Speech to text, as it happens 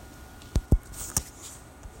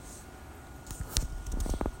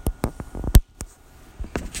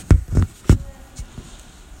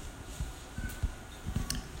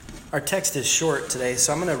Our text is short today,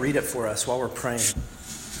 so I'm going to read it for us while we're praying.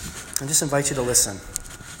 I just invite you to listen.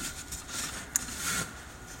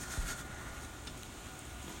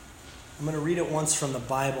 I'm going to read it once from the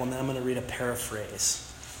Bible, and then I'm going to read a paraphrase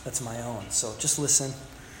that's my own. So just listen,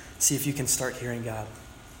 see if you can start hearing God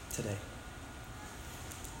today.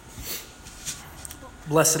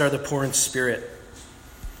 Blessed are the poor in spirit,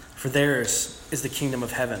 for theirs is the kingdom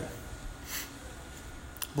of heaven.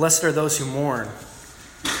 Blessed are those who mourn,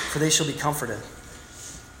 for they shall be comforted.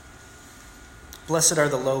 Blessed are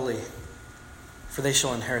the lowly, for they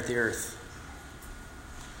shall inherit the earth.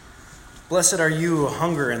 Blessed are you who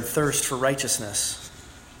hunger and thirst for righteousness,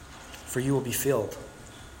 for you will be filled.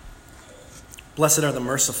 Blessed are the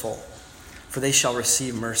merciful, for they shall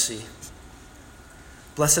receive mercy.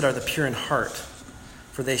 Blessed are the pure in heart,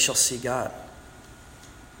 for they shall see God.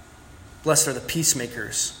 Blessed are the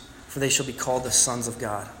peacemakers, for they shall be called the sons of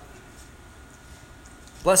God.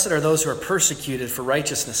 Blessed are those who are persecuted for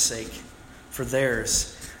righteousness' sake, for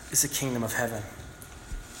theirs is the kingdom of heaven.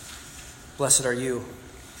 Blessed are you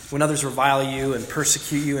when others revile you and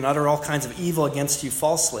persecute you and utter all kinds of evil against you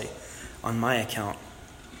falsely on my account.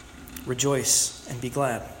 Rejoice and be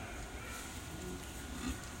glad.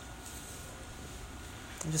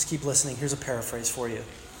 And just keep listening. Here's a paraphrase for you.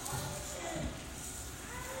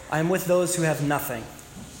 I am with those who have nothing.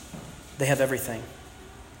 They have everything.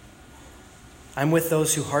 I'm with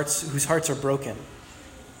those whose hearts are broken.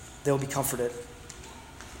 They will be comforted.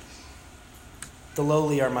 The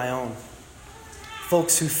lowly are my own.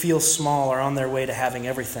 Folks who feel small are on their way to having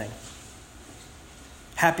everything.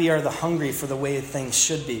 Happy are the hungry for the way things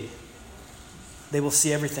should be. They will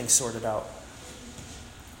see everything sorted out.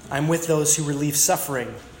 I'm with those who relieve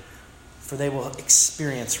suffering, for they will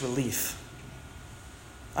experience relief.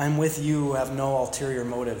 I'm with you who have no ulterior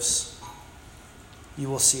motives. You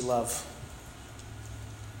will see love.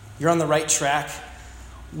 You're on the right track.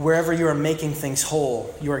 Wherever you are making things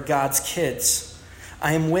whole, you are God's kids.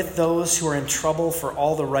 I am with those who are in trouble for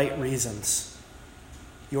all the right reasons.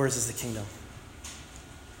 Yours is the kingdom.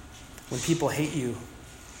 When people hate you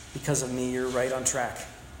because of me, you're right on track.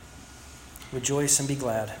 Rejoice and be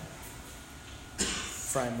glad,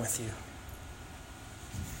 for I am with you.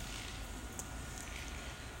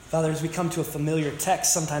 Father, as we come to a familiar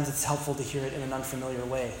text, sometimes it's helpful to hear it in an unfamiliar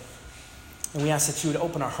way. And we ask that you would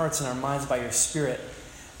open our hearts and our minds by your Spirit,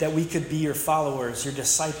 that we could be your followers, your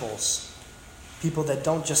disciples, people that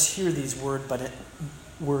don't just hear these words,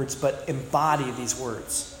 but embody these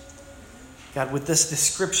words. God, with this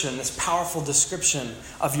description, this powerful description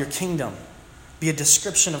of your kingdom, be a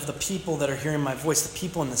description of the people that are hearing my voice, the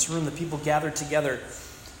people in this room, the people gathered together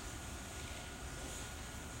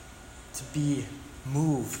to be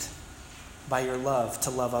moved by your love, to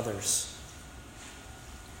love others.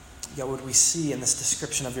 God, would we see in this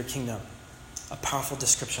description of your kingdom a powerful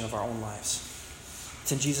description of our own lives?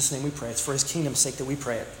 It's in Jesus' name we pray. It's for his kingdom's sake that we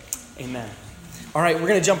pray it. Amen. All right, we're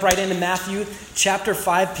going to jump right into Matthew chapter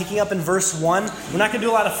 5, picking up in verse 1. We're not going to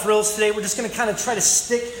do a lot of frills today. We're just going to kind of try to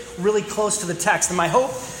stick really close to the text. And my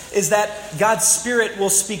hope is that God's Spirit will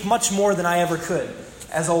speak much more than I ever could,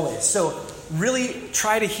 as always. So really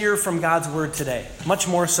try to hear from God's word today, much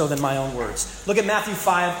more so than my own words. Look at Matthew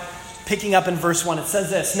 5, picking up in verse 1. It says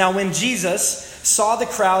this: Now when Jesus saw the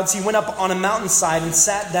crowds, he went up on a mountainside and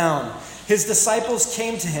sat down. His disciples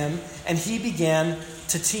came to him, and he began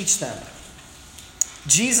to teach them.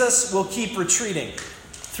 Jesus will keep retreating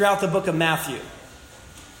throughout the book of Matthew.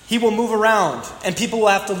 He will move around, and people will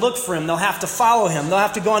have to look for him. They'll have to follow him. They'll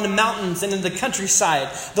have to go on the mountains and in the countryside.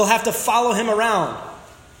 They'll have to follow him around.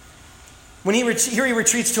 When he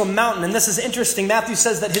retreats to a mountain, and this is interesting, Matthew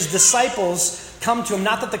says that his disciples come to him,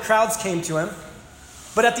 not that the crowds came to him,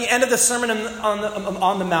 but at the end of the Sermon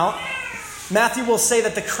on the Mount, Matthew will say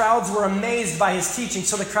that the crowds were amazed by his teaching,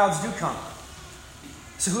 so the crowds do come.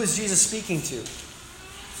 So who is Jesus speaking to?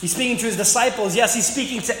 He's speaking to his disciples. Yes, he's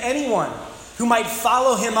speaking to anyone who might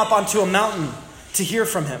follow him up onto a mountain to hear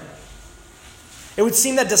from him. It would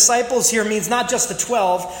seem that disciples here means not just the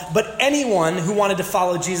 12, but anyone who wanted to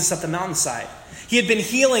follow Jesus up the mountainside. He had been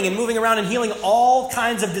healing and moving around and healing all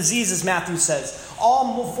kinds of diseases, Matthew says.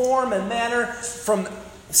 All form and manner, from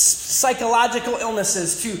psychological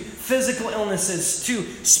illnesses to physical illnesses to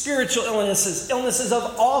spiritual illnesses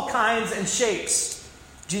of all kinds and shapes.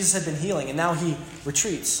 Jesus had been healing, and now he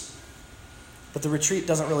retreats. But the retreat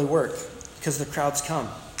doesn't really work because the crowds come.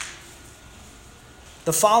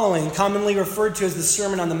 The following, commonly referred to as the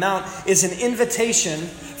Sermon on the Mount, is an invitation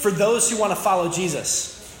for those who want to follow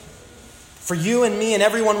Jesus. For you and me and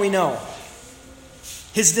everyone we know.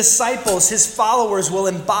 His disciples, his followers will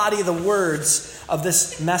embody the words of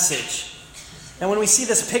this message. Now when we see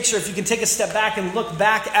this picture, if you can take a step back and look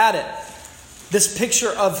back at it, this picture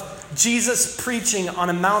of Jesus preaching on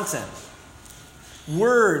a mountain,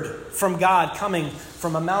 word from God coming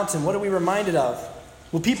from a mountain, what are we reminded of?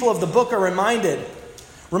 Well, people of the book are reminded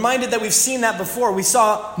that we've seen that before. We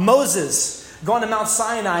saw Moses go on to Mount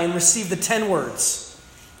Sinai and receive the 10 words,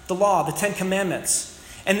 the law, the 10 commandments.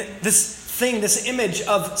 And this image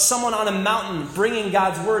of someone on a mountain bringing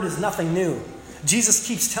God's word is nothing new. Jesus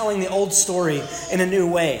keeps telling the old story in a new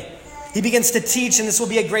way. He begins to teach, and this will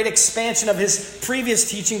be a great expansion of his previous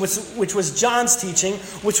teaching, which was John's teaching,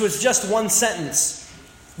 which was just one sentence.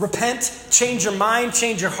 Repent, change your mind,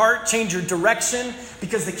 change your heart, change your direction,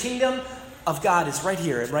 because the kingdom of God is right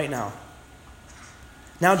here, right now.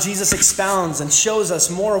 Now Jesus expounds and shows us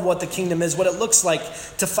more of what the kingdom is, what it looks like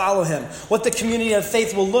to follow him, what the community of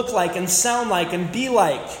faith will look like and sound like and be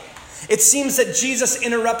like. It seems that Jesus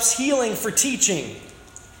interrupts healing for teaching,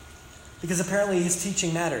 because apparently his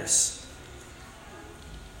teaching matters.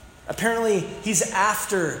 Apparently he's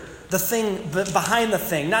after the thing behind the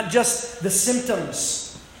thing, not just the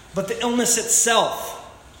symptoms, but the illness itself.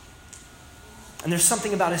 And there's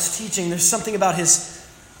something about his teaching, there's something about his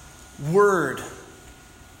word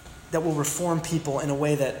that will reform people in a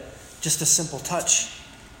way that just a simple touch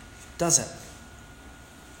doesn't.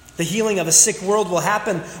 The healing of a sick world will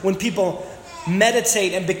happen when people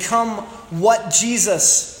meditate and become what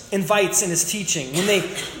Jesus invites in his teaching, when they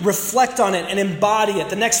reflect on it and embody it.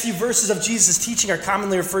 The next few verses of Jesus' teaching are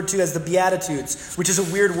commonly referred to as the Beatitudes, which is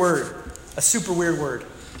a weird word, a super weird word.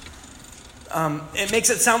 It makes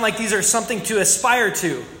it sound like these are something to aspire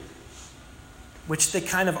to, which they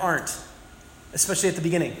kind of aren't, especially at the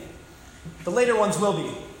beginning. The later ones will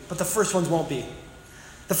be, but the first ones won't be.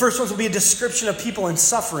 The first ones will be a description of people in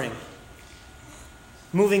suffering,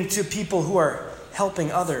 moving to people who are helping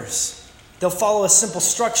others. They'll follow a simple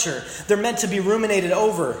structure. They're meant to be ruminated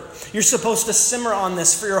over. You're supposed to simmer on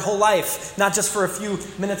this for your whole life, not just for a few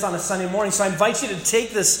minutes on a Sunday morning. So I invite you to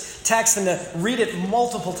take this text and to read it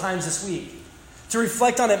multiple times this week, to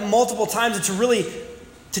reflect on it multiple times, and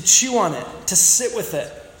to chew on it, to sit with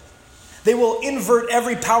it. They will invert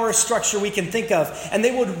every power structure we can think of, and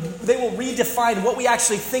they will redefine what we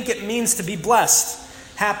actually think it means to be blessed,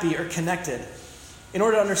 happy, or connected. In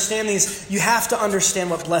order to understand these, you have to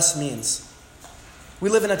understand what blessed means. We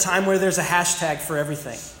live in a time where there's a hashtag for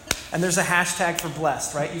everything, and there's a hashtag for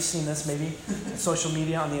blessed, right? You've seen this maybe on social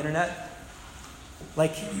media, on the internet.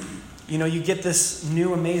 Like, you get this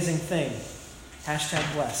new amazing thing,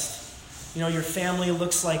 hashtag blessed. Your family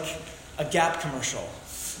looks like a Gap commercial.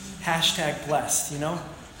 Hashtag blessed,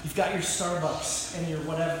 You've got your Starbucks and your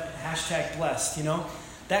whatever, hashtag blessed,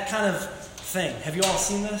 That kind of thing. Have you all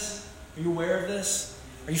seen this? Are you aware of this?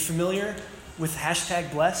 Are you familiar with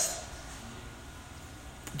hashtag blessed?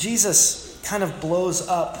 Jesus kind of blows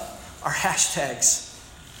up our hashtags.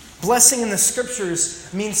 Blessing in the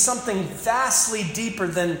scriptures means something vastly deeper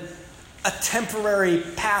than a temporary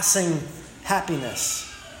passing happiness.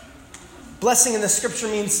 Blessing in the scripture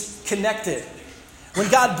means connected. When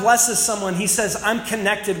God blesses someone, he says, I'm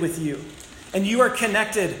connected with you. And you are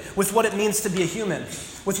connected with what it means to be a human,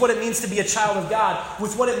 with what it means to be a child of God,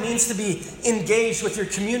 with what it means to be engaged with your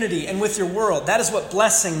community and with your world. That is what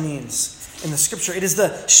blessing means in the scripture. It is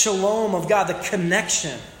the shalom of God, the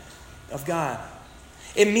connection of God.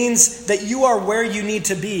 It means that you are where you need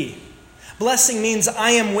to be. Blessing means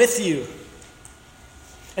I am with you.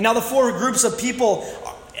 And now the four groups of people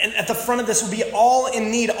at the front of this will be all in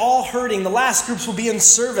need, all hurting. The last groups will be in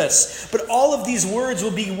service. But all of these words will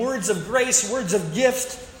be words of grace, words of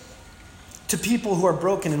gift to people who are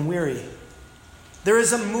broken and weary. There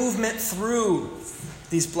is a movement through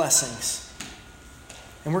these blessings.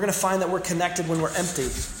 And we're going to find that we're connected when we're empty.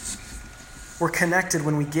 We're connected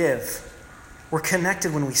when we give. We're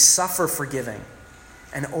connected when we suffer for giving.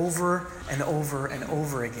 And over and over and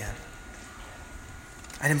over again.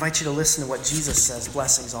 I'd invite you to listen to what Jesus says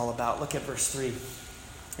blessing's all about. Look at verse 3.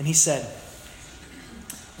 And he said,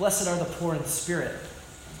 Blessed are the poor in spirit,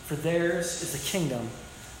 for theirs is the kingdom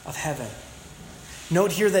of heaven.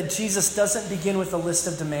 Note here that Jesus doesn't begin with a list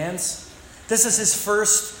of demands. This is his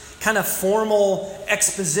first kind of formal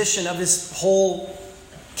exposition of his whole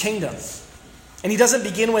kingdom. And he doesn't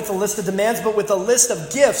begin with a list of demands, but with a list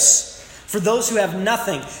of gifts for those who have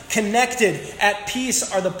nothing. Connected, at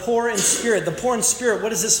peace are the poor in spirit. The poor in spirit, what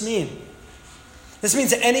does this mean? This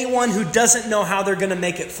means anyone who doesn't know how they're going to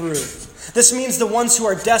make it through. This means the ones who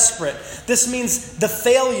are desperate. This means the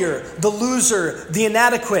failure, the loser, the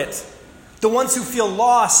inadequate. The ones who feel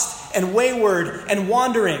lost and wayward and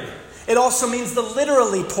wandering. It also means the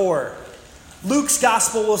literally poor. Luke's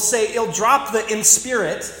gospel will say, it'll drop the in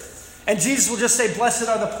spirit, And Jesus will just say, blessed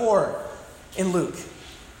are the poor in Luke.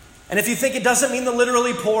 And if you think it doesn't mean the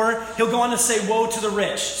literally poor, he'll go on to say, woe to the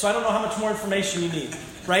rich. So I don't know how much more information you need,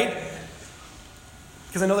 right?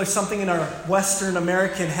 Because I know there's something in our Western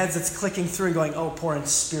American heads that's clicking through and going, oh, poor in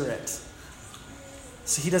spirit.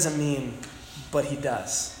 So he doesn't mean, but he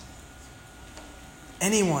does.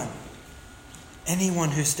 Anyone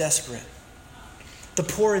who's desperate. The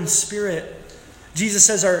poor in spirit, Jesus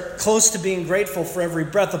says, are close to being grateful for every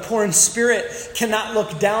breath. The poor in spirit cannot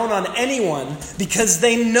look down on anyone because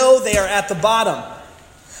they know they are at the bottom.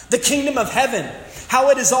 The kingdom of heaven, how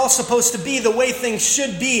it is all supposed to be, the way things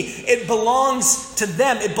should be, it belongs to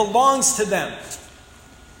them. It belongs to them.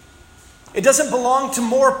 It doesn't belong to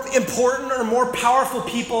more important or more powerful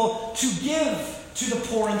people to give to the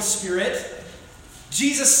poor in spirit.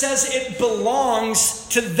 Jesus says it belongs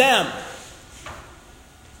to them.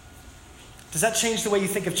 Does that change the way you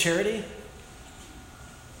think of charity?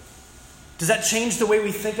 Does that change the way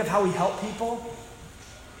we think of how we help people?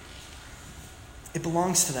 It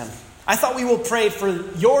belongs to them. I thought we will pray for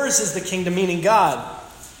yours is the kingdom, meaning God.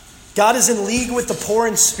 God is in league with the poor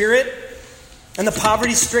in spirit and the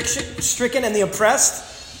poverty-stricken and the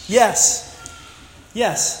oppressed? Yes.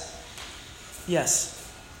 Yes.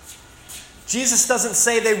 Yes. Jesus doesn't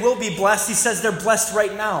say they will be blessed. He says they're blessed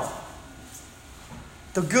right now.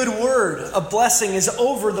 The good word of blessing is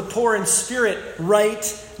over the poor in spirit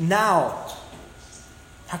right now.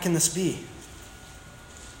 How can this be?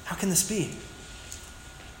 How can this be?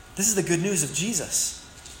 This is the good news of Jesus.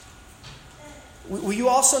 Will you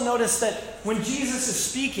also notice that when Jesus is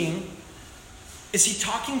speaking, is he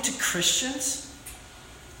talking to Christians?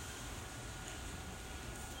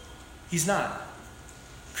 He's not.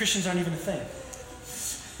 Christians aren't even a thing.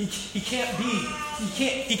 He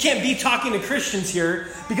can't be talking to Christians here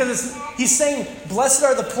because he's saying, blessed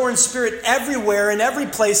are the poor in spirit everywhere, in every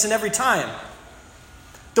place, and every time.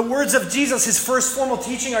 The words of Jesus, his first formal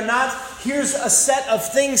teaching, are not, here's a set of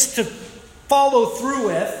things to follow through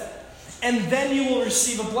with, and then you will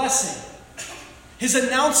receive a blessing. His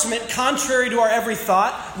announcement, contrary to our every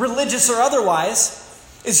thought, religious or otherwise,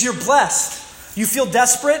 is you're blessed. You feel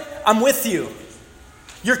desperate? I'm with you.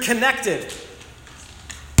 You're connected.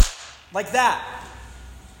 Like that.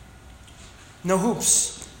 No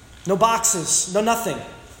hoops. No boxes. No nothing.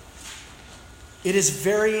 It is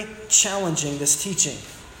very challenging, this teaching,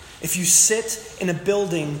 if you sit in a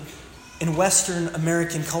building in Western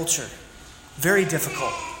American culture. Very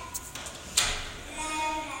difficult.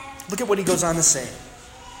 Look at what he goes on to say.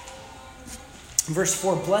 In verse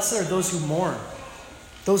 4, blessed are those who mourn,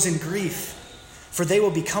 those in grief, for they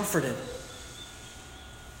will be comforted.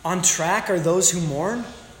 On track are those who mourn.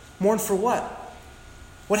 Mourn for what?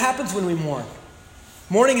 What happens when we mourn?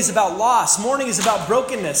 Mourning is about loss. Mourning is about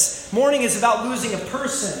brokenness. Mourning is about losing a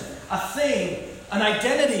person, a thing, an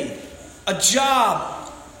identity, a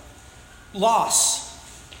job. Loss.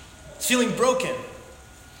 It's feeling broken.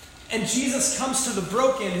 And Jesus comes to the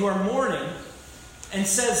broken who are mourning and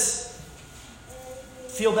says,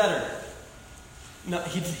 feel better. No,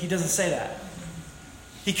 he doesn't say that.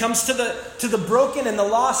 He comes to the broken and the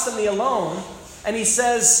lost and the alone, and he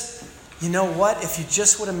says, you know what? If you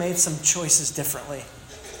just would have made some choices differently.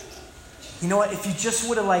 You know what? If you just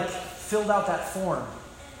would have filled out that form.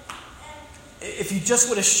 If you just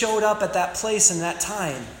would have showed up at that place and that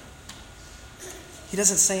time. He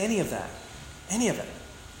doesn't say any of that. Any of it.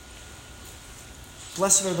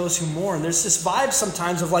 Blessed are those who mourn. There's this vibe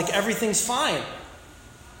sometimes of everything's fine.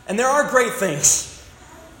 And there are great things.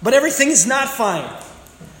 But everything is not fine.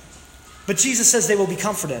 But Jesus says they will be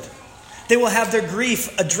comforted. They will have their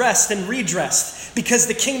grief addressed and redressed because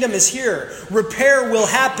the kingdom is here. Repair will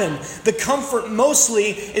happen. The comfort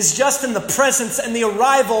mostly is just in the presence and the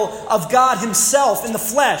arrival of God himself in the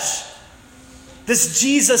flesh. This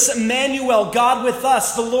Jesus, Emmanuel, God with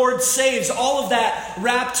us, the Lord saves, all of that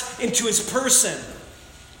wrapped into his person.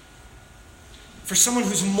 For someone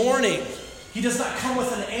who's mourning, he does not come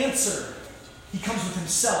with an answer. He comes with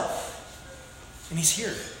himself. And he's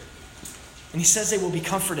here. And he says they will be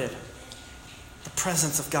comforted. The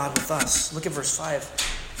presence of God with us. Look at verse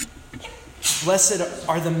 5. Blessed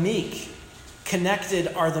are the meek. Connected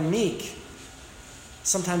are the meek.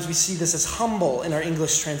 Sometimes we see this as humble in our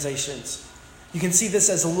English translations. You can see this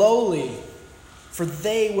as lowly, for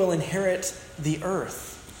they will inherit the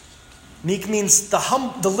earth. Meek means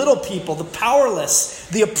the little people, the powerless,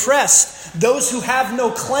 the oppressed, those who have no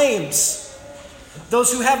claims.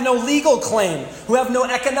 Those who have no legal claim, who have no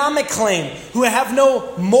economic claim, who have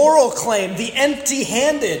no moral claim, the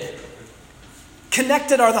empty-handed.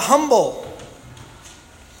 Connected are the humble.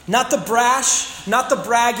 Not the brash, not the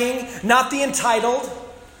bragging, not the entitled,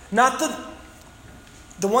 Not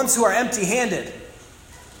the ones who are empty-handed.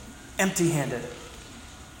 Empty-handed.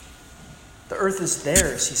 The earth is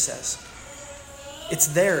theirs, he says. It's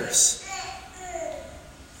theirs.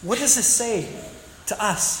 What does this say to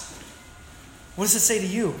us? What does it say to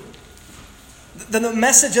you? The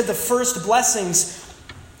message of the first blessings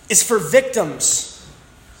is for victims.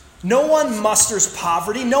 No one musters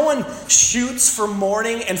poverty. No one shoots for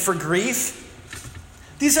mourning and for grief.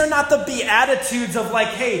 These are not the beatitudes of like,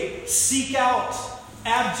 hey, seek out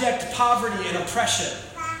abject poverty and oppression.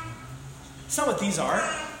 It's not what these are.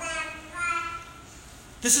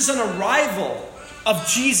 This is an arrival of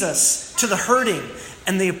Jesus to the hurting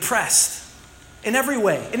and the oppressed. In every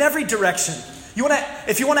way, in every direction.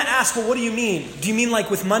 If you want to ask, well, what do you mean? Do you mean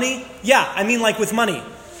like with money? Yeah, I mean like with money.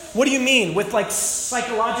 What do you mean? With like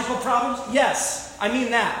psychological problems? Yes, I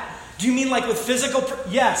mean that. Do you mean like with physical?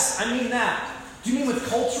 Yes, I mean that. Do you mean with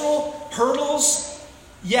cultural hurdles?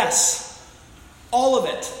 Yes. All of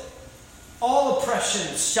it. All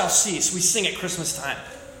oppression shall cease. We sing at Christmas time.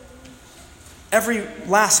 Every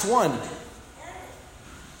last one.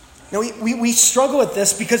 Now we struggle with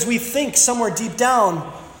this because we think somewhere deep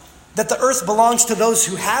down that the earth belongs to those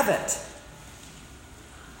who have it.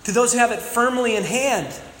 To those who have it firmly in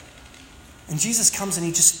hand. And Jesus comes and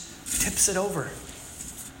he just tips it over.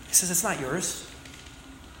 He says, it's not yours.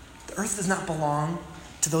 The earth does not belong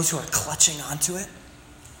to those who are clutching onto it.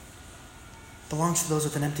 It belongs to those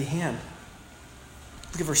with an empty hand.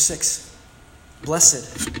 Look at verse 6.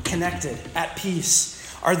 Blessed, connected, at peace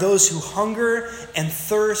are those who hunger and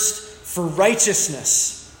thirst for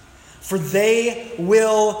righteousness, for they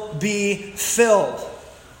will be filled.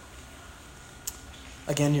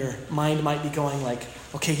 Again, your mind might be going like,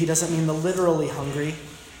 okay, he doesn't mean the literally hungry.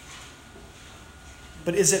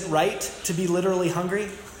 But is it right to be literally hungry?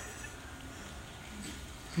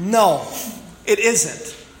 No, it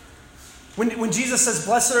isn't. When Jesus says,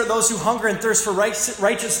 blessed are those who hunger and thirst for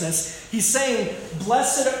righteousness, he's saying,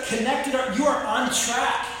 blessed, connected, you are on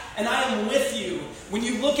track, and I am with you. When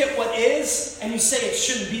you look at what is, and you say it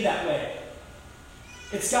shouldn't be that way.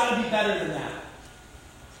 It's got to be better than that.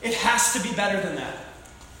 It has to be better than that.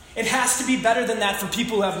 It has to be better than that for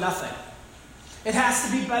people who have nothing. It has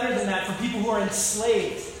to be better than that for people who are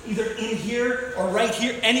enslaved, either in here or right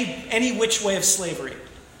here, any which way of slavery.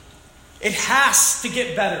 It has to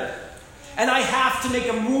get better. And I have to make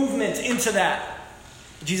a movement into that.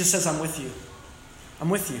 Jesus says, I'm with you. I'm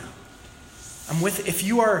with you. I'm with, if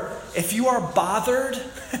you are bothered,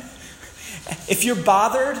 if you're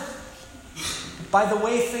bothered by the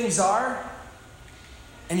way things are,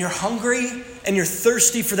 and you're hungry and you're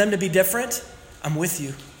thirsty for them to be different, I'm with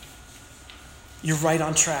you. You're right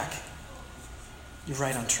on track. You're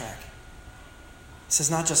right on track. It says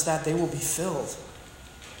not just that, they will be filled.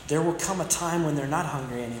 There will come a time when they're not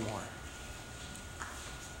hungry anymore.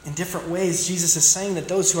 In different ways, Jesus is saying that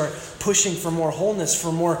those who are pushing for more wholeness,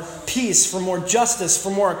 for more peace, for more justice, for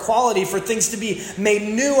more equality, for things to be made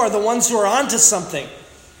new are the ones who are onto something.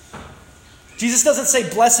 Jesus doesn't say,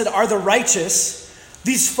 blessed are the righteous.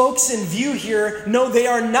 These folks in view here know they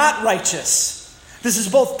are not righteous. This is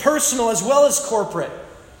both personal as well as corporate.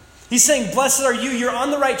 He's saying, blessed are you. You're on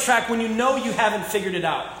the right track when you know you haven't figured it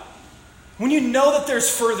out. When you know that there's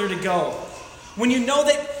further to go. When you know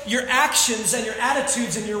that your actions and your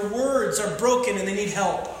attitudes and your words are broken and they need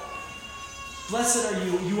help. Blessed are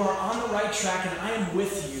you. You are on the right track and I am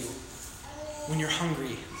with you when you're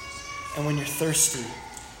hungry and when you're thirsty.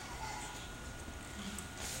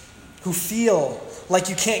 Who feel like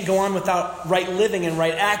you can't go on without right living and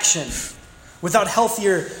right action. Without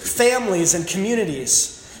healthier families and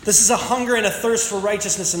communities. This is a hunger and a thirst for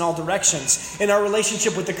righteousness in all directions. In our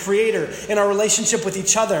relationship with the Creator, in our relationship with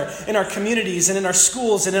each other, in our communities, and in our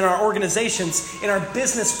schools, and in our organizations, in our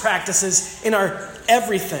business practices, in our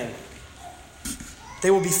everything. They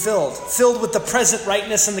will be filled with the present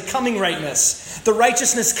rightness and the coming rightness. The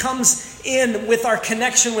righteousness comes in with our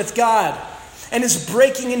connection with God and is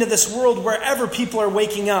breaking into this world wherever people are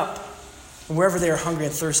waking up and wherever they are hungry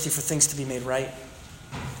and thirsty for things to be made right.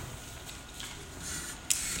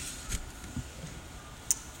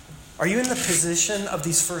 Are you in the position of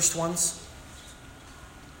these first ones?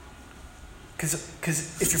 Because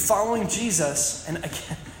if you're following Jesus, and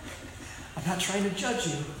again, I'm not trying to judge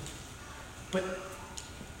you, but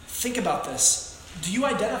think about this. Do you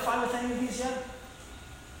identify with any of these yet?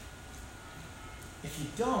 If you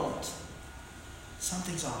don't,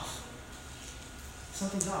 something's off.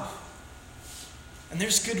 Something's off. And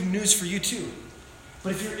there's good news for you too.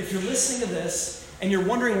 But if you're listening to this, and you're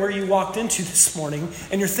wondering where you walked into this morning,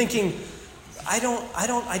 and you're thinking, I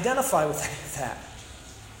don't identify with any of that.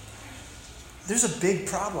 there's a big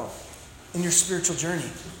problem in your spiritual journey.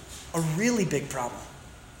 A really big problem.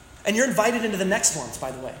 And you're invited into the next ones,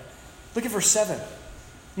 by the way. Look at verse 7.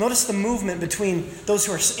 Notice the movement between those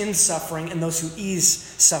who are in suffering and those who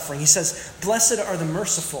ease suffering. He says, "Blessed are the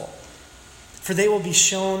merciful, for they will be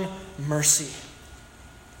shown mercy."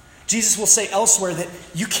 Jesus will say elsewhere that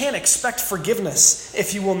you can't expect forgiveness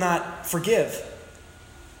if you will not forgive.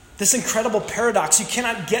 This incredible paradox. You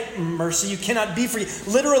cannot get mercy. You cannot be free.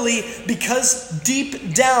 Literally, because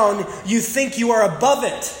deep down you think you are above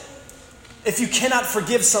it. If you cannot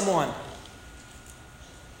forgive someone,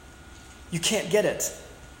 you can't get it.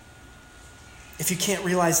 If you can't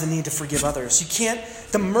realize the need to forgive others.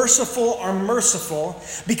 The merciful are merciful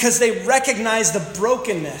because they recognize the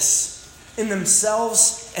brokenness in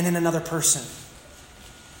themselves and in another person.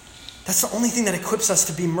 That's the only thing that equips us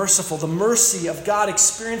to be merciful. The mercy of God,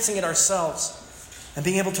 experiencing it ourselves and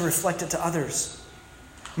being able to reflect it to others.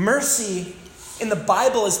 Mercy in the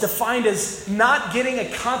Bible is defined as not getting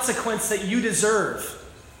a consequence that you deserve.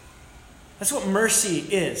 That's what mercy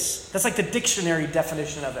is. That's like the dictionary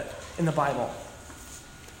definition of it in the Bible.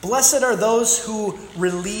 Blessed are those who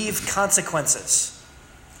relieve consequences.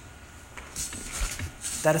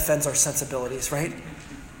 That offends our sensibilities, right?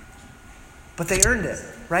 But they earned it,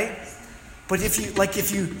 right? But if you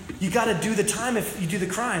got to do the time if you do the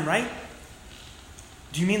crime, right?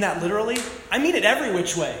 Do you mean that literally? I mean it every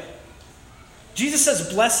which way. Jesus says,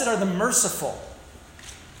 "Blessed are the merciful,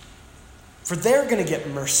 for they're going to get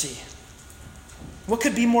mercy." What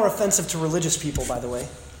could be more offensive to religious people, by the way?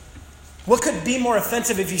 What could be more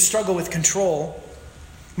offensive if you struggle with control?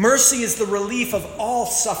 Mercy is the relief of all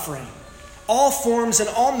suffering, all forms and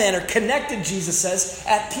all manner. Connected, Jesus says,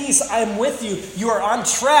 at peace, I am with you. You are on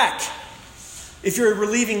track if you're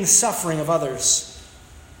relieving the suffering of others.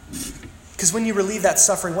 Because when you relieve that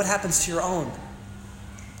suffering, what happens to your own?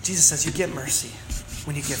 Jesus says you get mercy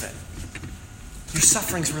when you give it. Your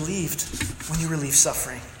suffering's relieved when you relieve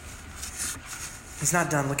suffering. He's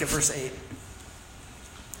not done. Look at verse 8.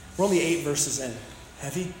 We're only 8 verses in.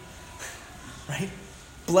 Heavy? Right?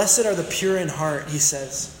 Blessed are the pure in heart, he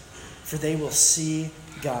says, for they will see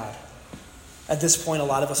God. At this point, a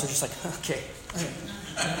lot of us are just like, okay.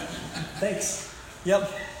 Thanks.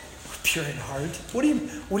 Yep. Pure in heart. What do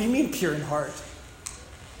you mean pure in heart?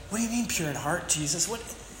 What do you mean pure in heart, Jesus?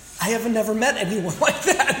 I have never met anyone like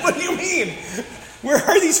that. What do you mean? Where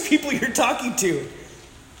are these people you're talking to?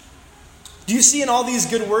 Do you see in all these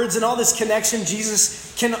good words and all this connection,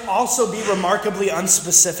 Jesus can also be remarkably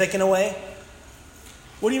unspecific in a way?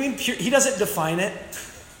 What do you mean pure? He doesn't define it.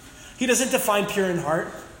 He doesn't define pure in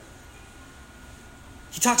heart.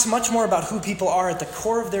 He talks much more about who people are at the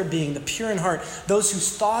core of their being, the pure in heart, those whose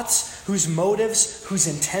thoughts, whose motives, whose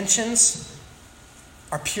intentions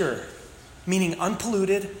are pure, meaning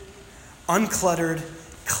unpolluted, uncluttered,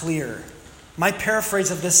 clear. My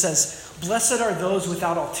paraphrase of this says, blessed are those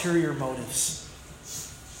without ulterior motives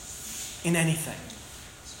in anything.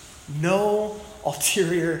 No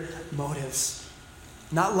ulterior motives.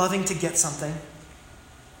 Not loving to get something.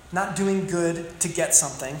 Not doing good to get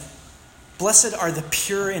something. Blessed are the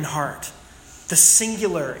pure in heart, the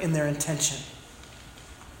singular in their intention.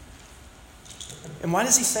 And why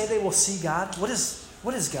does he say they will see God? What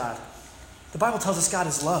is God? The Bible tells us God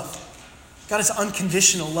is love. God is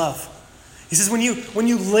unconditional love. He says when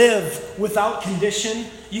you live without condition,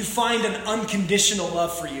 you find an unconditional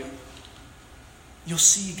love for you. You'll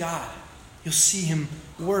see God. You'll see him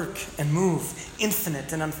work and move,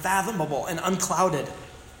 infinite and unfathomable and unclouded.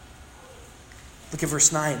 Look at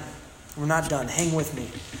verse 9. We're not done. Hang with me.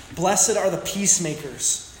 Blessed are the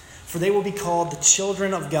peacemakers, for they will be called the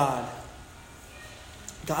children of God.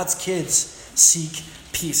 God's kids seek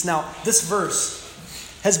peace. Now, this verse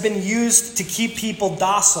has been used to keep people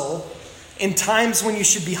docile in times when you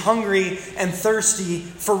should be hungry and thirsty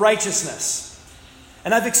for righteousness.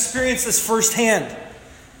 And I've experienced this firsthand.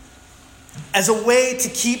 As a way to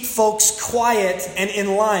keep folks quiet and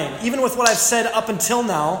in line. Even with what I've said up until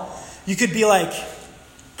now, you could be like,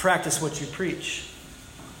 practice what you preach.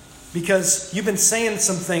 Because you've been saying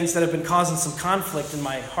some things that have been causing some conflict in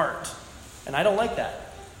my heart. And I don't like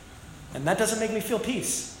that. And that doesn't make me feel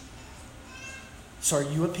peace. So are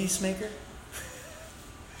you a peacemaker?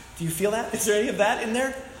 Do you feel that? Is there any of that in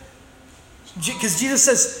there? Because Jesus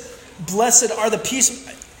says, blessed are the peace.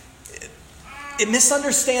 It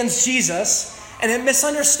misunderstands Jesus, and it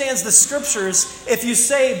misunderstands the scriptures if you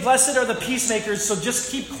say, blessed are the peacemakers, so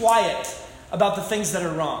just keep quiet about the things that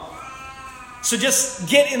are wrong. So just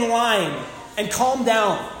get in line and calm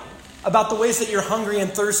down about the ways that you're hungry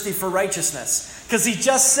and thirsty for righteousness. Because he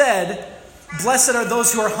just said, blessed are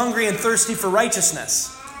those who are hungry and thirsty for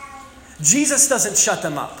righteousness. Jesus doesn't shut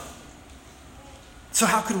them up. So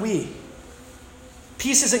how could we?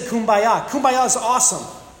 Peace isn't kumbaya. Kumbaya is awesome,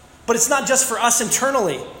 but it's not just for us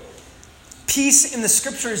internally. Peace in the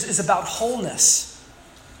scriptures is about wholeness.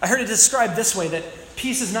 I heard it described this way, that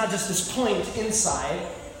peace is not just this point inside,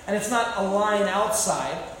 and it's not a line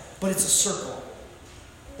outside, but it's a circle.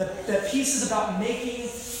 That peace is about making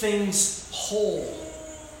things whole.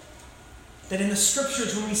 That in the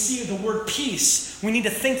scriptures, when we see the word peace, we need to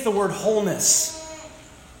think the word wholeness.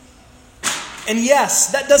 And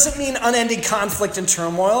yes, that doesn't mean unending conflict and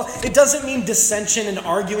turmoil. It doesn't mean dissension and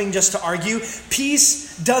arguing just to argue.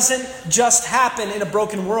 Peace doesn't just happen in a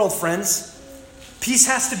broken world, friends. Peace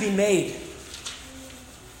has to be made.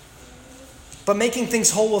 But making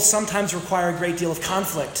things whole will sometimes require a great deal of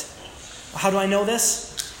conflict. How do I know this?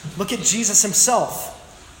 Look at Jesus himself.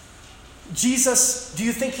 Jesus, do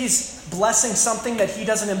you think he's blessing something that he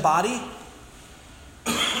doesn't embody?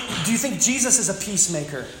 Do you think Jesus is a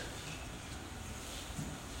peacemaker?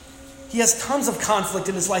 He has tons of conflict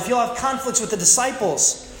in his life. He'll have conflicts with the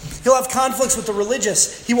disciples. He'll have conflicts with the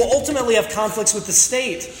religious. He will ultimately have conflicts with the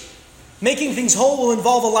state. Making things whole will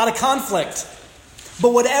involve a lot of conflict.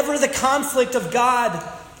 But whatever the conflict of God,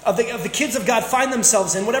 of the kids of God find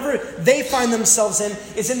themselves in, whatever they find themselves in,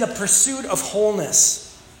 is in the pursuit of wholeness.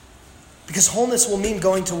 Because wholeness will mean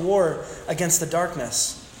going to war against the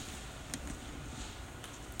darkness.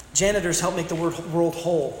 Janitors help make the world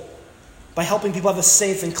whole by helping people have a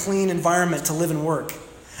safe and clean environment to live and work.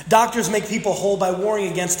 Doctors make people whole by warring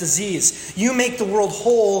against disease. You make the world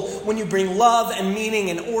whole when you bring love and meaning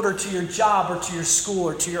and order to your job or to your school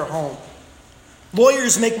or to your home.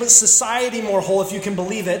 Lawyers make society more whole, if you can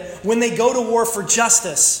believe it, when they go to war for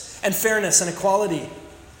justice and fairness and equality.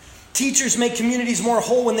 Teachers make communities more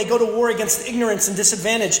whole when they go to war against ignorance and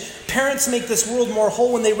disadvantage. Parents make this world more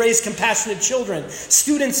whole when they raise compassionate children.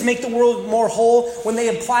 Students make the world more whole when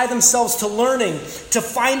they apply themselves to learning, to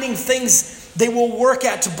finding things they will work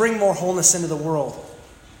at to bring more wholeness into the world.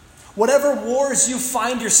 Whatever wars you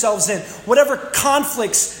find yourselves in, whatever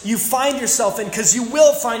conflicts you find yourself in, because you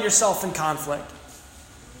will find yourself in conflict,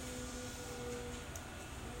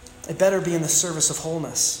 it better be in the service of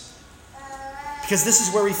wholeness. Because this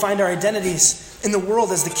is where we find our identities in the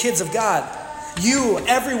world as the kids of God. You,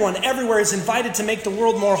 everyone, everywhere is invited to make the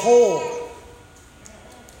world more whole.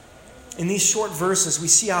 In these short verses, we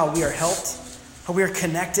see how we are helped, how we are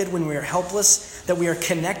connected when we are helpless, that we are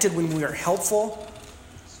connected when we are helpful.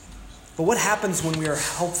 But what happens when we are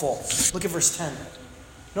helpful? Look at verse 10.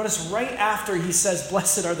 Notice right after he says,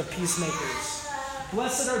 "Blessed are the peacemakers.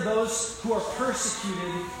 Blessed are those who are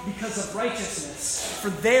persecuted because of righteousness, for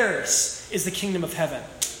theirs is the kingdom of heaven."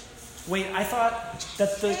 Wait, I thought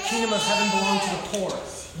that the kingdom of heaven belonged to the poor.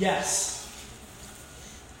 Yes.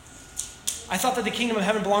 I thought that the kingdom of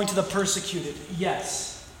heaven belonged to the persecuted.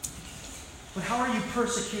 Yes. But how are you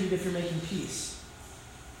persecuted if you're making peace?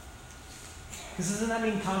 Because doesn't that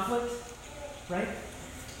mean conflict? Right?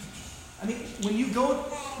 I mean, when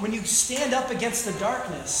you stand up against the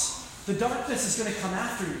darkness is going to come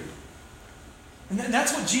after you. And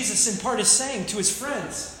that's what Jesus in part is saying to his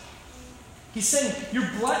friends. He's saying, you're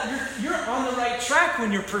on the right track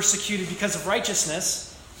when you're persecuted because of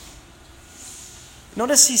righteousness.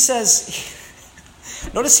 Notice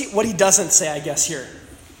what he doesn't say, I guess, here.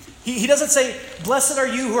 He doesn't say, "Blessed are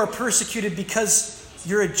you who are persecuted because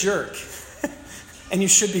you're a jerk and you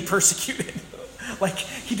should be persecuted." Like,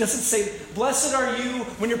 he doesn't say, "Blessed are you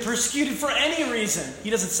when you're persecuted for any reason." He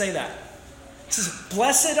doesn't say that. He says,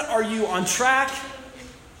 "Blessed are you on track,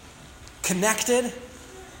 connected,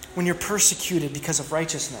 when you're persecuted because of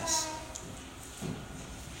righteousness."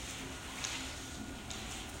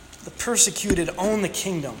 The persecuted own the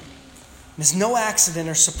kingdom. It is no accident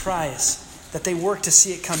or surprise that they work to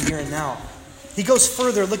see it come here and now. He goes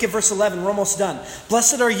further. Look at verse 11. We're almost done.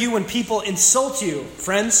 "Blessed are you when people insult you,"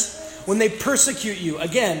 friends, "when they persecute you,"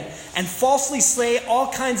 again, "and falsely say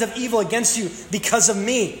all kinds of evil against you because of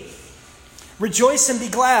me. Rejoice and be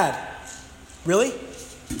glad." Really?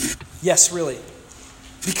 Yes, really.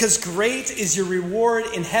 "Because great is your reward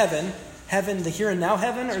in heaven." Heaven, the here and now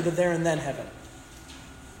heaven, or the there and then heaven?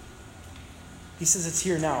 He says it's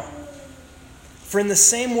here now. "For in the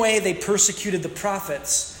same way they persecuted the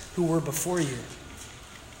prophets who were before you."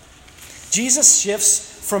 Jesus shifts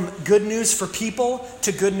from good news for people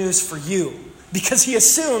to good news for you, because he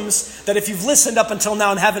assumes that if you've listened up until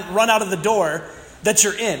now and haven't run out of the door, that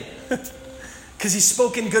you're in. Because he's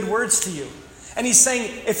spoken good words to you. And he's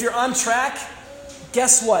saying, if you're on track,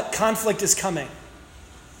 guess what? Conflict is coming.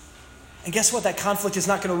 And guess what? That conflict is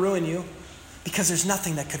not going to ruin you, because there's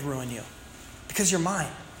nothing that could ruin you, because you're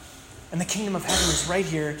mine. And the kingdom of heaven is right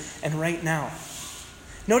here and right now.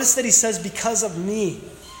 Notice that he says, because of me.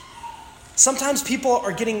 Sometimes people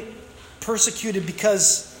are getting persecuted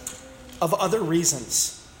because of other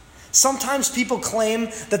reasons. Sometimes people claim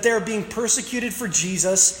that they're being persecuted for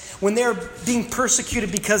Jesus when they're being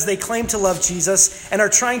persecuted because they claim to love Jesus and are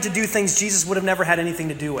trying to do things Jesus would have never had anything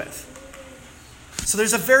to do with. So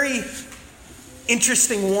there's a very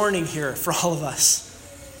interesting warning here for all of us.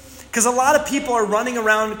 Because a lot of people are running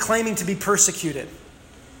around claiming to be persecuted.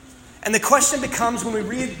 And the question becomes, when we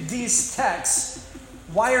read these texts,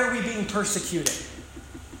 why are we being persecuted?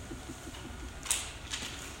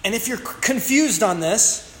 And if you're confused on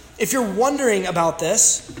this, if you're wondering about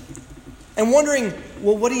this, and wondering,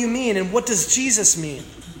 well, what do you mean? And what does Jesus mean?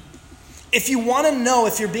 If you want to know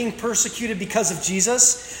if you're being persecuted because of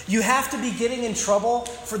Jesus, you have to be getting in trouble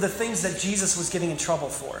for the things that Jesus was getting in trouble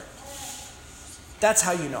for. That's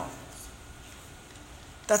how you know.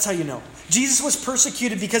 That's how you know. Jesus was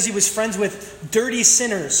persecuted because he was friends with dirty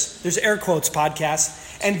sinners. There's air quotes, podcast.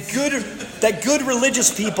 And good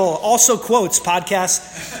religious people, also quotes,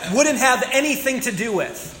 podcast, wouldn't have anything to do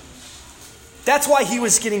with. That's why he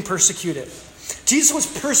was getting persecuted. Jesus was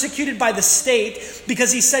persecuted by the state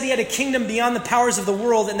because he said he had a kingdom beyond the powers of the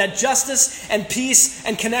world, and that justice and peace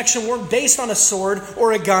and connection weren't based on a sword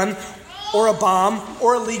or a gun or a bomb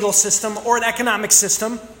or a legal system or an economic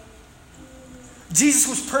system. Jesus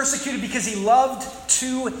was persecuted because he loved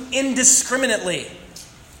too indiscriminately.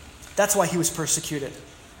 That's why he was persecuted.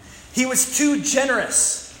 He was too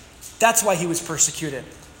generous. That's why he was persecuted.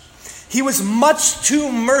 He was much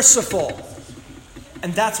too merciful.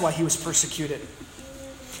 And that's why he was persecuted.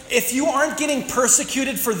 If you aren't getting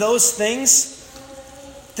persecuted for those things,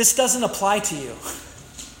 this doesn't apply to you.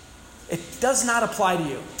 It does not apply to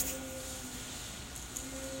you.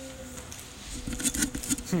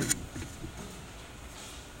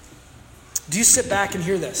 Do you sit back and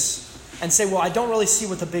hear this and say, well, I don't really see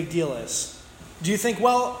what the big deal is? Do you think,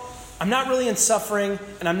 well, I'm not really in suffering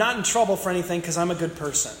and I'm not in trouble for anything because I'm a good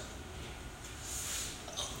person?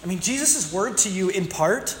 I mean, Jesus' word to you in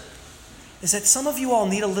part is that some of you all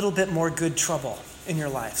need a little bit more good trouble in your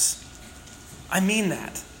lives. I mean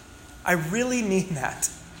that. I really mean that.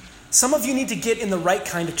 Some of you need to get in the right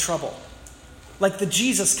kind of trouble, like the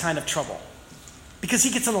Jesus kind of trouble, because he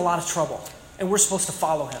gets in a lot of trouble and we're supposed to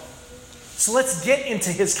follow him. So let's get into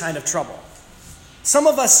his kind of trouble. Some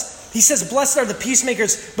of us, he says, blessed are the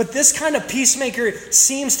peacemakers, but this kind of peacemaker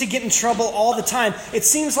seems to get in trouble all the time. It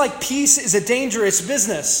seems like peace is a dangerous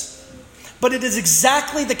business, but it is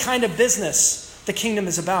exactly the kind of business the kingdom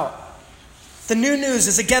is about. The new news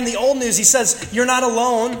is, again, the old news. He says, you're not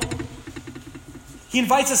alone. He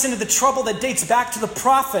invites us into the trouble that dates back to the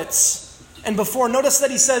prophets and before. Notice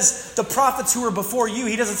that he says the prophets who were before you.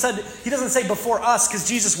 He doesn't say before us, because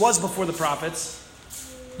Jesus was before the prophets.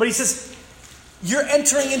 But he says, you're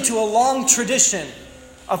entering into a long tradition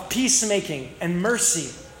of peacemaking and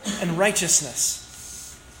mercy and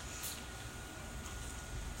righteousness.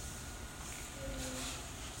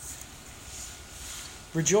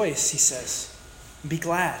 Rejoice, he says, and be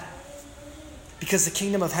glad, because the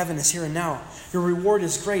kingdom of heaven is here and now. Your reward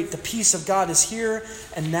is great. The peace of God is here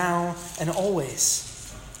and now and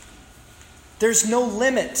always. There's no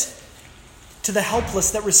limit to the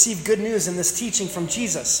helpless that receive good news in this teaching from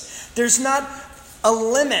Jesus. There's not a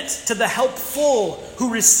limit to the helpful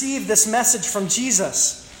who receive this message from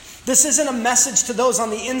Jesus. This isn't a message to those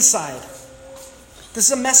on the inside. This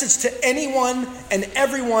is a message to anyone and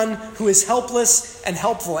everyone who is helpless and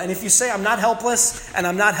helpful. And if you say, I'm not helpless and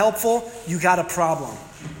I'm not helpful, you got a problem.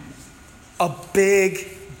 A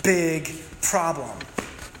big, big problem.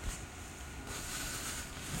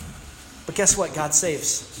 But guess what? God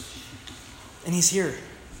saves. And he's here.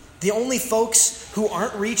 The only folks who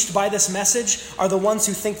aren't reached by this message are the ones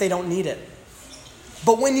who think they don't need it.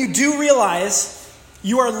 But when you do realize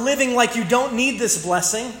you are living like you don't need this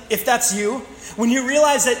blessing, if that's you, when you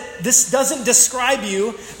realize that this doesn't describe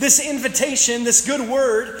you, this invitation, this good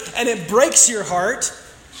word, and it breaks your heart,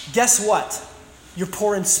 guess what? You're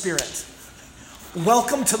poor in spirit.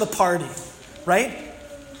 Welcome to the party, right?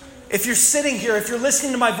 If you're sitting here, if you're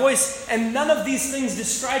listening to my voice, and none of these things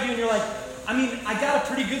describe you, and you're like, I mean, I got a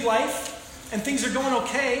pretty good life, and things are going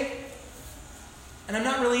okay, and I'm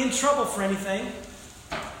not really in trouble for anything,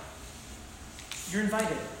 you're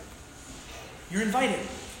invited. You're invited.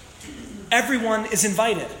 Everyone is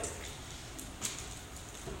invited.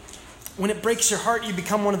 When it breaks your heart, you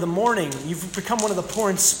become one of the mourning. You become one of the poor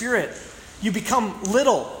in spirit. You become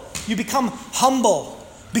little. You become humble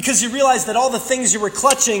because you realize that all the things you were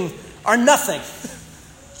clutching are nothing.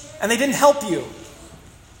 And they didn't help you.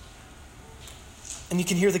 And you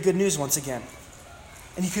can hear the good news once again.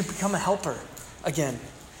 And you can become a helper again.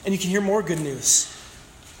 And you can hear more good news.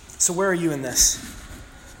 So where are you in this?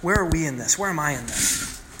 Where are we in this? Where am I in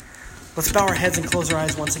this? Let's bow our heads and close our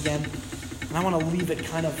eyes once again. And I want to leave it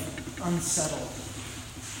kind of unsettled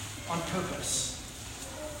on purpose.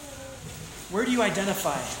 Where do you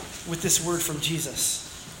identify with this word from Jesus?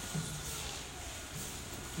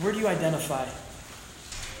 Where do you identify?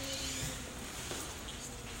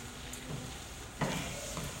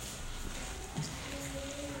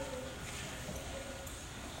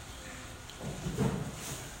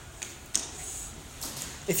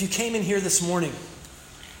 If you came in here this morning,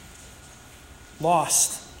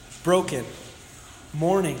 lost, broken,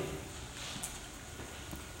 mourning,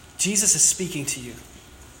 Jesus is speaking to you.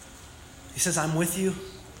 He says, I'm with you.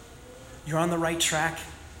 You're on the right track.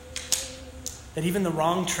 That even the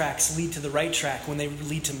wrong tracks lead to the right track when they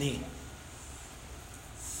lead to me.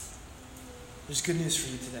 There's good news for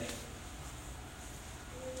you today.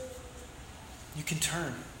 You can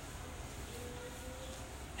turn.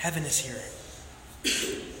 Heaven is here.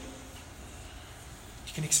 You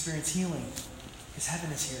can experience healing because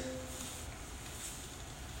heaven is here.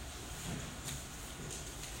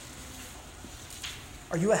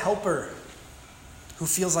 Are you a helper who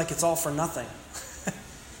feels like it's all for nothing?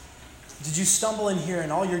 Did you stumble in here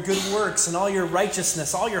and all your good works and all your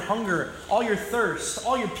righteousness, all your hunger, all your thirst,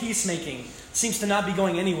 all your peacemaking seems to not be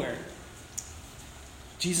going anywhere?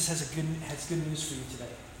 Jesus has good news for you today.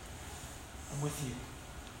 I'm with you.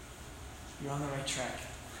 You're on the right track.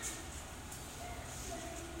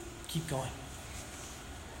 Keep going.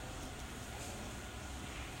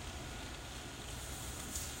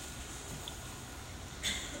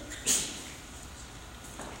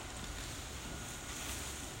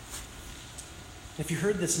 If you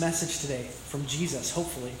heard this message today from Jesus,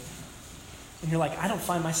 hopefully, and you're like, I don't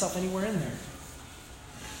find myself anywhere in there.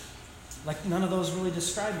 Like none of those really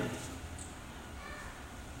describe me.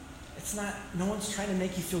 It's not, no one's trying to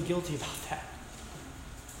make you feel guilty about that.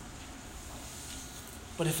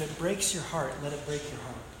 But if it breaks your heart, let it break your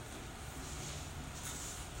heart.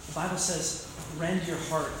 The Bible says, rend your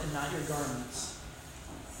heart and not your garments.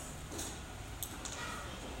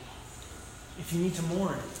 If you need to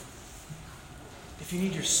mourn, if you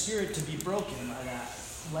need your spirit to be broken by that,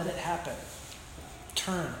 let it happen.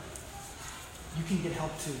 Turn. You can get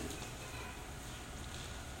help too.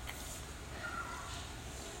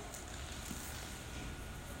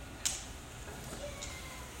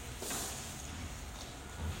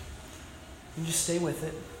 You just stay with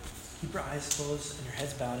it. Keep your eyes closed and your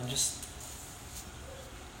heads bowed and just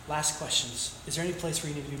last questions. Is there any place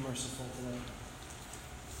where you need to be merciful today?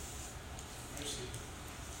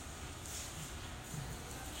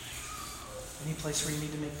 Any place where you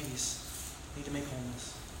need to make peace, need to make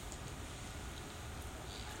wholeness.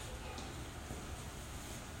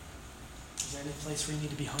 Is there any place where you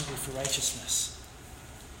need to be hungry for righteousness?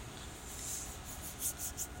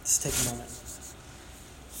 Just take a moment.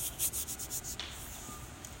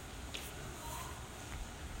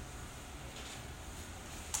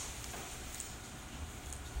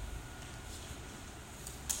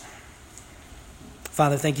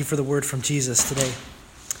 Father, thank you for the word from Jesus today.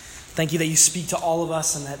 Thank you that you speak to all of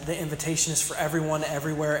us and that the invitation is for everyone,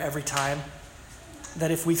 everywhere, every time.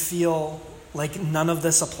 That if we feel like none of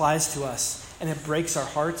this applies to us and it breaks our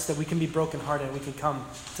hearts, that we can be brokenhearted and we can come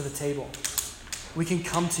to the table. We can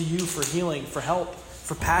come to you for healing, for help,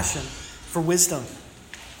 for passion, for wisdom.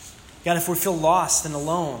 God, if we feel lost and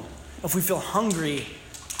alone, if we feel hungry,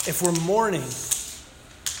 if we're mourning,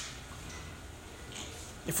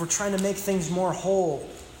 if we're trying to make things more whole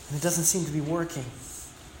and it doesn't seem to be working,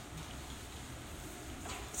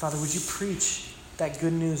 Father, would you preach that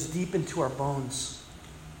good news deep into our bones,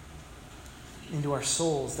 into our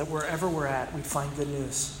souls, that wherever we're at, we'd find good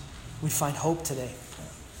news. We'd find hope today.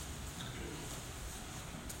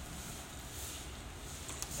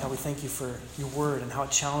 God, we thank you for your word and how it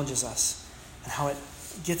challenges us and how it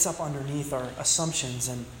gets up underneath our assumptions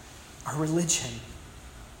and our religion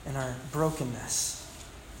and our brokenness,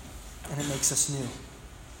 and it makes us new.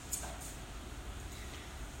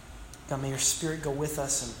 God, may your Spirit go with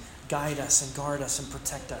us and guide us and guard us and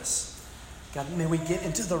protect us. God, may we get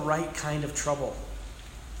into the right kind of trouble.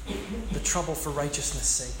 The trouble for righteousness'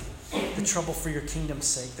 sake. The trouble for your kingdom's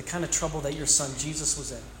sake. The kind of trouble that your Son Jesus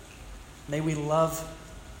was in. May we love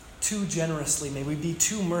too generously. May we be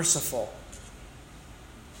too merciful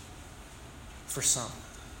for some.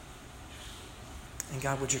 And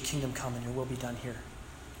God, would your kingdom come and your will be done here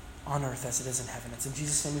on earth as it is in heaven. It's in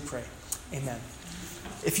Jesus' name we pray. Amen.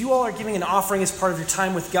 If you all are giving an offering as part of your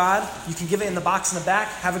time with God, you can give it in the box in the back.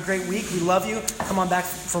 Have a great week. We love you. Come on back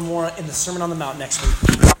for more in the Sermon on the Mount next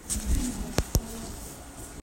week.